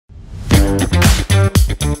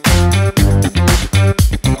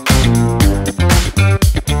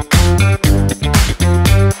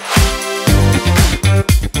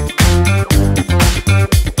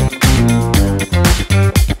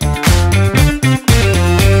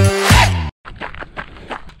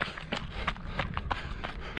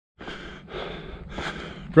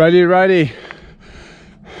Righty.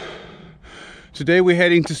 Today we're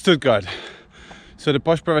heading to Stuttgart. So the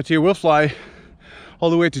Posh Privateer will fly all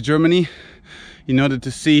the way to Germany in order to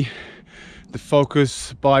see the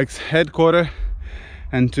Focus Bikes headquarters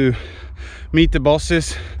and to meet the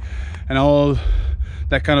bosses and all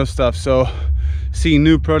that kind of stuff. So seeing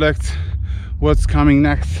new products, what's coming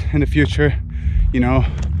next in the future, you know,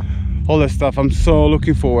 all that stuff. I'm so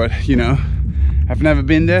looking forward, you know. I've never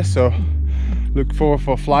been there, so look forward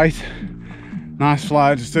for a flight. Nice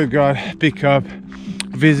flight to Stuttgart, pick up,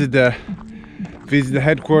 visit the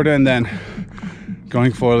headquarters, and then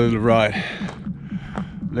going for a little ride.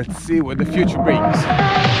 Let's see what the future brings.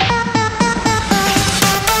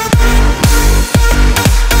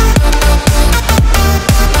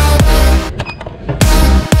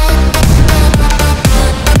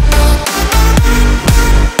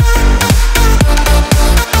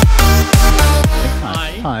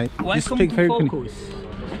 Hi. Welcome to Focus.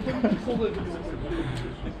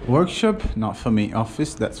 Workshop, not for me.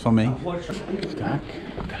 Office, that's for me.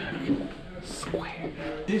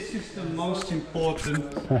 This is the most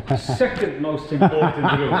important, second most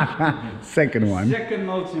important room. Second one. Second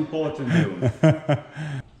most important room.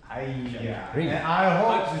 I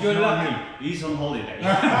hope you're lucky. He's on holiday.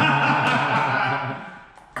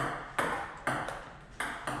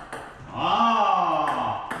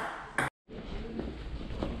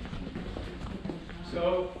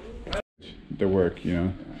 So the work, you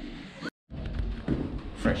know.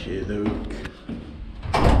 Fresh air look.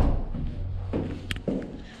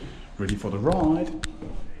 Ready for the ride.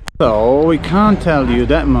 So we can't tell you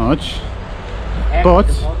that much, but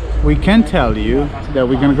we can tell you that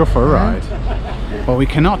we're gonna go for a ride. But we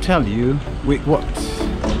cannot tell you with what.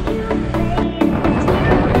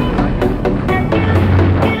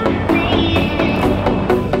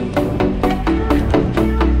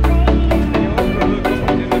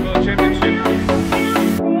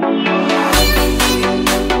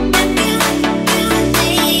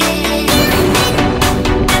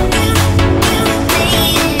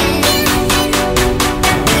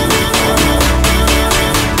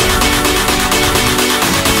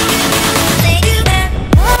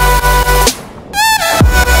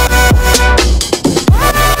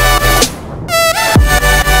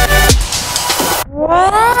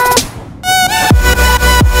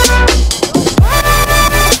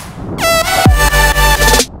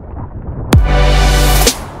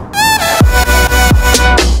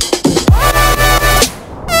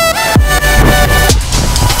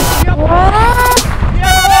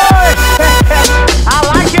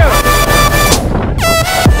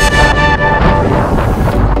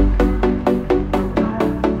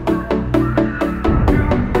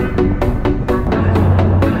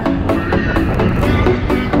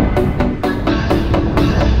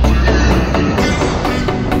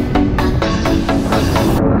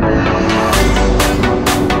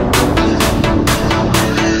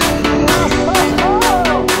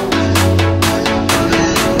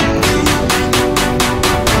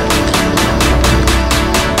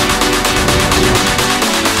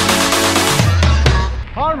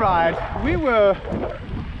 We were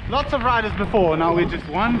lots of riders before, now we're just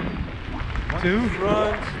one, two,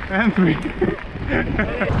 and three.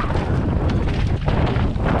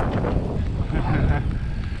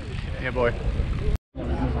 Yeah, boy.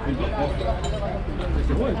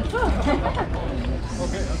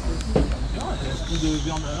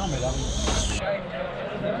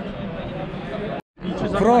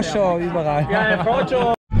 Froscho überall. Yeah,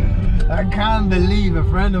 Froscho. I can't believe a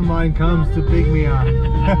friend of mine comes to pick me up.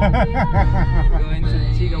 Going to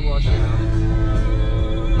the chicken wash now.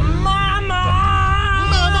 Mama!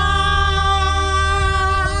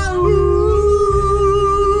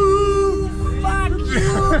 Fuck you!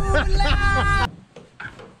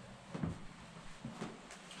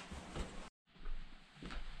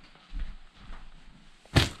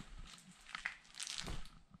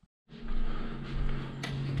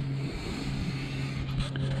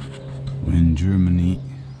 When Germany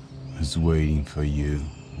is waiting for you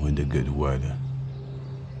with the good weather.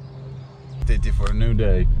 Ready for a new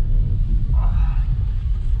day.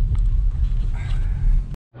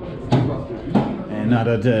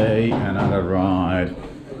 Another day, another ride.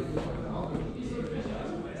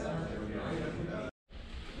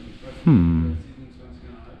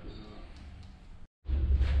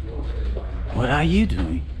 What are you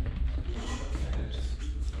doing?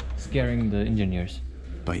 Scaring the engineers.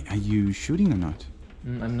 But are you shooting or not?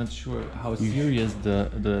 I'm not sure how serious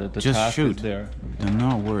the Just task shoot. is there. Do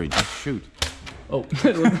not worry, just shoot. Oh.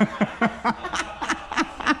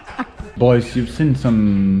 Boys, you've seen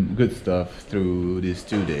some good stuff through these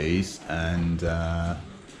 2 days, and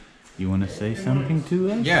You want to say something to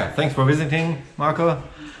us? Yeah, thanks for visiting, Marco.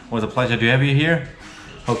 It was a pleasure to have you here.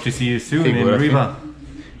 Hope to see you soon in Riva.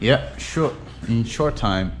 Yeah, sure. In short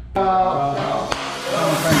time. Oh,